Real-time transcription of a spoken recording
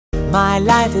My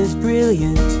life is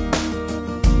brilliant,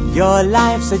 your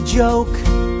life's a joke.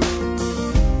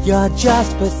 You're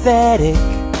just pathetic,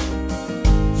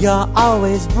 you're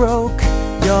always broke.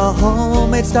 Your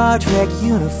homemade Star Trek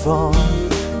uniform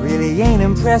really ain't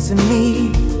impressing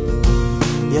me.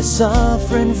 You're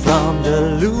suffering from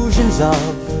delusions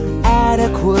of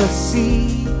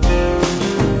adequacy.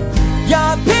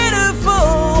 You're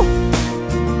pitiful,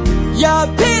 you're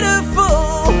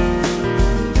pitiful,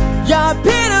 you're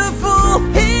pitiful,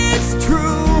 it's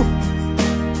true.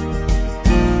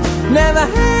 Never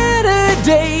had a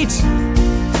date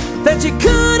that you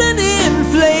couldn't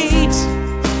inflate,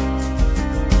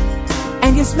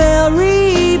 and you smell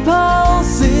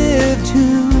repulsive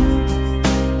too.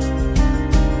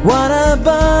 What a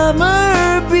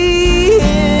bummer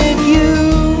being you.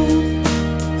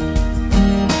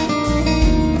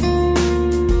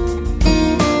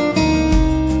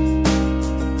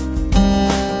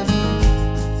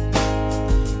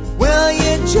 Well,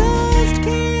 you just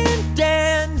can't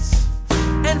dance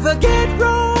and forget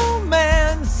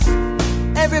romance.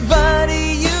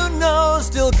 Everybody you know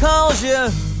still calls you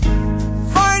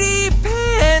Farty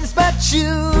Pants, but you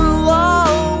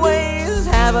always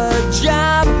have a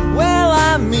job. Well,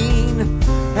 I mean,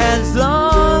 as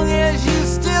long as you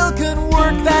still can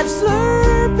work that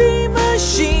Slurpee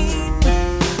machine.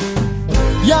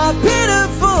 You're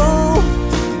pitiful,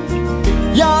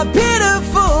 you're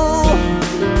pitiful,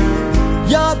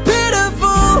 you're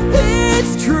pitiful,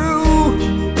 it's true.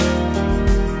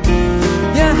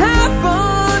 You're half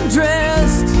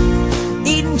undressed,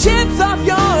 eating chips off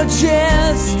your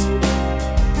chest,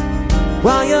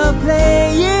 while you're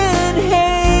playing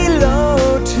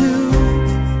Halo 2.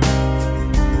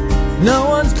 No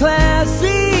one's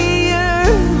classier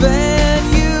than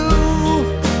you.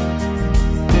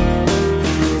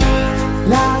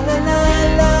 La la la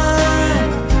la,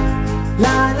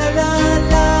 la la la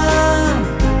la,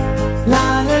 la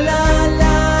la la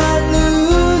la,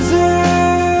 loser.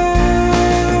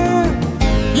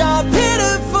 You're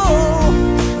pitiful,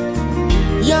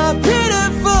 you're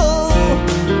pitiful,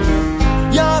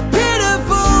 you're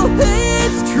pitiful,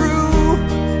 it's true.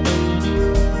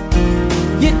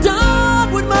 Your dog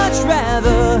would much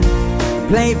rather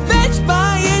play fetch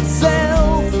by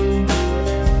itself.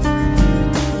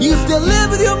 You still live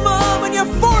with your mom and you're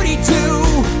 42.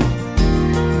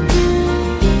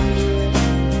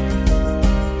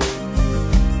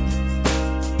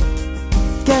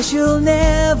 Guess you'll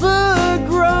never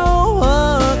grow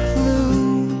a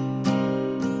clue.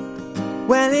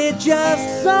 Well, it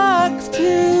just sucks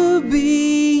to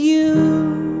be